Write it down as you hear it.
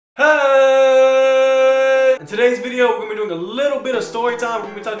Hey! In today's video, we're gonna be doing a little bit of story time. We're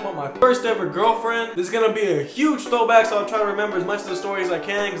gonna be talking about my first ever girlfriend. This is gonna be a huge throwback, so I'll try to remember as much of the story as I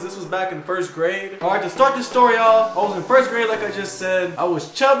can, because this was back in first grade. Alright, to start this story off, I was in first grade, like I just said. I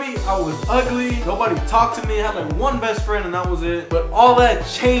was chubby, I was ugly, nobody talked to me. I had like one best friend, and that was it. But all that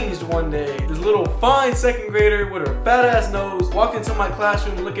changed one day. This little fine second grader with her fat ass nose walked into my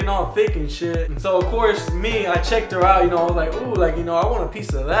classroom looking all thick and shit. And so, of course, I checked her out, I was like, ooh, like, I want a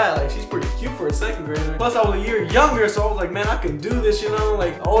piece of that. Like, she's pretty cute for a second grader. Plus, I was a year younger, so I was like, man, I can do this,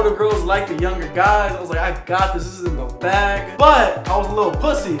 Like, older girls like the younger guys. I was like, I got this. This is in the bag. But I was a little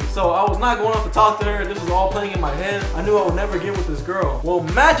pussy, so I was not going up to talk to her. This was all playing in my head. I knew I would never get with this girl. Well,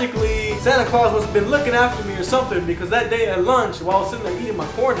 magically, Santa Claus must have been looking after me or something, because that day at lunch, while I was sitting there eating my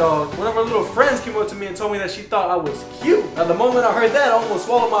corn dog, one of her little friends came up to me and told me that she thought I was cute. Now, the moment I heard that, I almost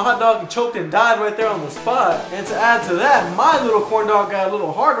swallowed my hot dog and choked and died right there on the spot. And to add to that, my little corn dog got a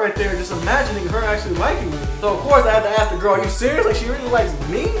little hard right there, just imagining her actually liking me. So of course I had to ask the girl, are you serious? Like, she really likes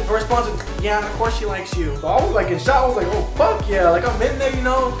me? Her response was, yeah, of course she likes you. So I was like in shock. I was like, oh fuck yeah, like I'm in there,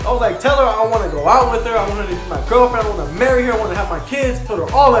 I was like, tell her I want to go out with her, I want her to be my girlfriend, I want to marry her, I want to have my kids. Told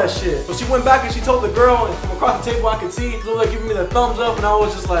her all that shit. So she went back and she told the girl, and from across the table I could see she was like giving me the thumbs up, and I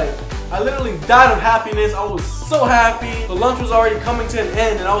was just like, I literally died of happiness. I was so happy. The lunch was already coming to an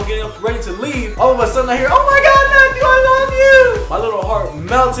end, and I was getting up ready to leave. All of a sudden I hear, oh my god, Matthew, I love you! My little heart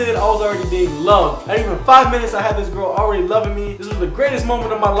melted. I was already being loved. Not even 5 minutes I had this girl already loving me. This was the greatest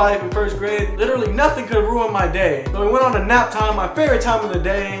moment of my life in first grade. Literally nothing could ruin my day. So we went on to nap time, my favorite time of the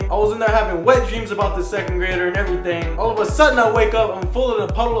day. I was in there having wet dreams about this second grader and everything. All of a sudden I wake up, I'm full of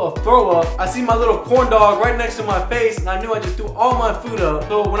a puddle of throw up. I see my little corn dog right next to my face, and I knew I just threw all my food up.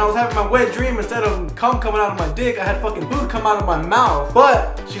 So when I was having my wet dream, instead of cum coming out of my dick, I had fucking food come out of my mouth.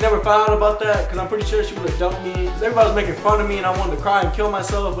 But she never found out about that, because I'm pretty sure she would have dumped me. Because everybody was making fun of me, and I wanted to cry and kill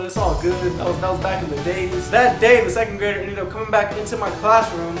myself, but it's all good. That was back in the days. That day, the second grader ended up coming back into my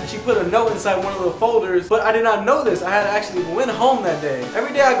classroom, and she put a note inside one of the folders. But I did not know this. I had actually went home that day.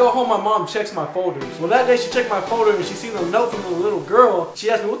 Every day I go home, my mom checks my folders. Well, that day she checked my folder, and she seen a note from the little girl.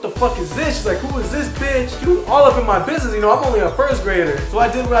 She asked me, what the fuck is this? She's like, who is this bitch? You was all up in my business, I'm only a first grader. So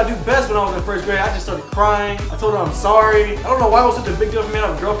I did what I do best when I was in first grade. I just started crying. I told her I'm sorry. I don't know why it was such a big deal for me to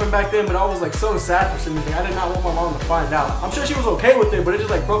have a girlfriend back then, but I was like so sad for some reason. I did not want my mom to find out. I'm sure she was okay with it, but it just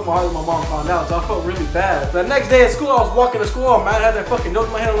like broke my heart when my mom found out, so I felt really bad. The next day at school, I was walking to school, all mad. I had that fucking note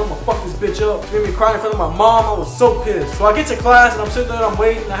in my hand, I'm gonna fuck this bitch up. She made me cry in front of my mom. I was so pissed. So I get to class, and I'm sitting there, I'm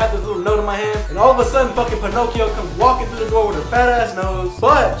waiting, and I had this little note in my hand, and all of a sudden, fucking Pinocchio comes walking through the door with her fat ass nose.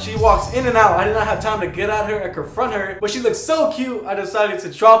 But she walks in and out. I did not have time to get at her and confront her, but she looked so cute, I decided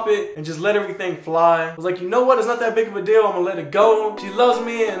to drop it and just let everything fly. I was like, you know what? It's not that big of a deal. I'm gonna let it go. She loves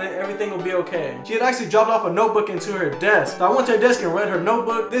me, and everything will be okay. She had actually dropped off a notebook into her desk. So I went to her desk and read her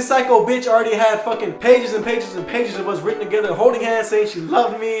notebook. This psycho bitch already had fucking pages and pages and pages of us written together, holding hands, saying she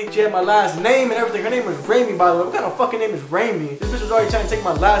loved me. She had my last name and everything. Her name was Raimi, by the way. What kind of fucking name is Raimi? This bitch was already trying to take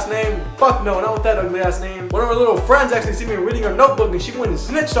my last name. Fuck no, not with that ugly ass name. One of her little friends actually seen me reading her notebook, and she went and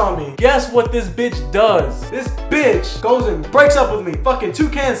snitched on me. Guess what this bitch does? This bitch goes and breaks up with me. Fucking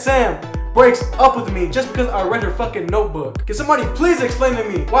Toucan Sam breaks up with me just because I read her fucking notebook. Can somebody please explain to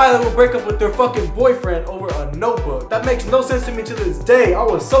me why they would break up with their fucking boyfriend over a notebook? That makes no sense to me to this day. I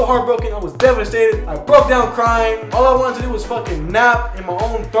was so heartbroken. I was devastated. I broke down crying. All I wanted to do was fucking nap in my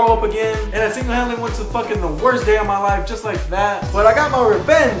own throw up again. And I single-handedly went to fucking the worst day of my life just like that. But I got my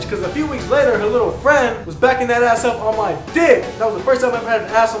revenge, because a few weeks later, her little friend was backing that ass up on my dick. That was the first time I ever had an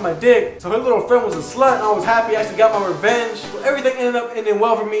ass on my dick. So her little friend was a slut, and I was happy. I actually got my revenge. So everything ended up ending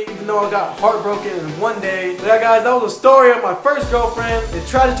well for me, even though I got heartbroken in one day. So yeah, guys, that was the story of my first girlfriend. It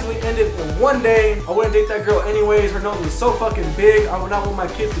tragically ended in one day. I wouldn't date that girl anyways. Her nose was so fucking big. I would not want my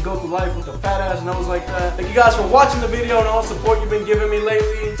kids to go through life with a fat ass nose like that. Thank you guys for watching the video and all the support you've been giving me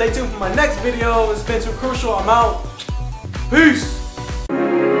lately. Stay tuned for my next video. It's been TuCruciaL. I'm out. Peace.